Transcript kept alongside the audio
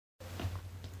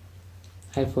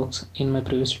Hi folks, in my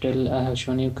previous tutorial I have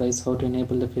shown you guys how to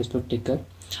enable the Facebook ticker,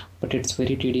 but it's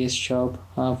very tedious job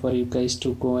for you guys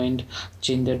to go and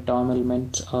change the DOM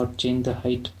elements or change the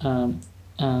height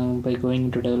by going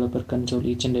into developer console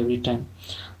each and every time.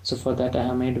 So for that I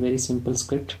have made a very simple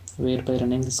script where by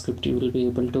running the script you will be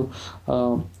able to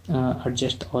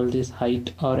adjust all this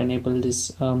height or enable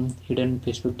this hidden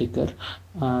Facebook ticker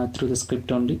through the script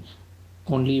only.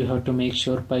 You have to make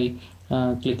sure by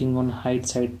clicking on hide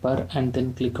sidebar and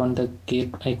then click on the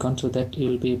gate icon so that you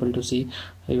will be able to see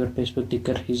your Facebook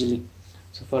ticker easily.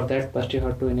 So for that, first you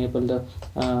have to enable the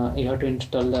you have to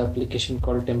install the application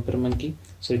called TemperMonkey.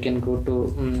 So you can go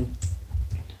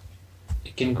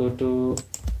to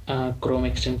Chrome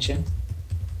extension,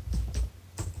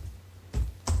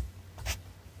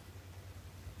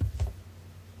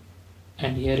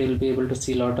 and here you will be able to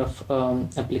see a lot of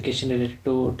application related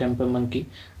to TemperMonkey.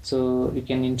 So you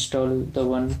can install the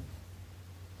one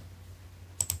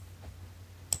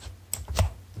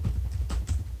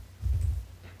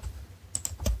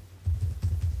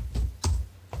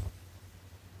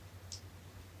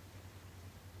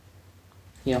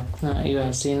you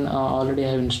have seen already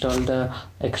I have installed the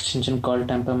extension called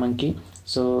TemperMonkey.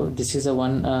 So this is the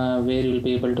one where you will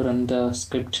be able to run the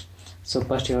script. So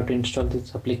first you have to install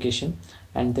this application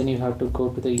and then you have to go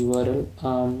to the URL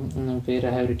where I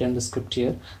have written the script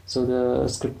here. So the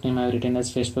script name I have written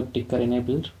as Facebook ticker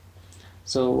enabled.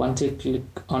 So once you click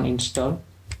on install,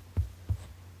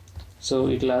 so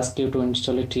it will ask you to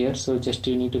install it here. So just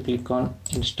you need to click on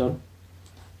install,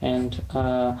 and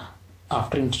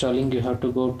after installing you have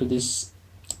to go to this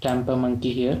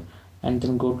TemperMonkey here and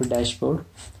then go to dashboard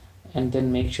and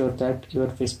then make sure that your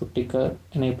Facebook ticker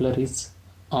enabler is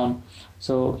on.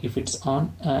 So if it's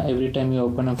on, every time you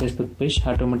open a Facebook page,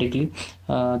 automatically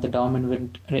the DOM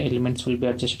elements will be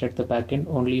adjusted at the backend.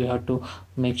 Only you have to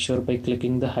make sure by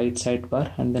clicking the hide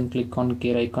sidebar and then click on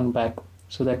gear icon back,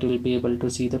 so that you will be able to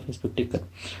see the Facebook ticker.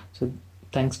 So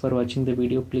thanks for watching the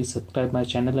video. Please subscribe my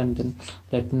channel and then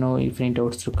let me know if any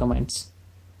doubts through comments.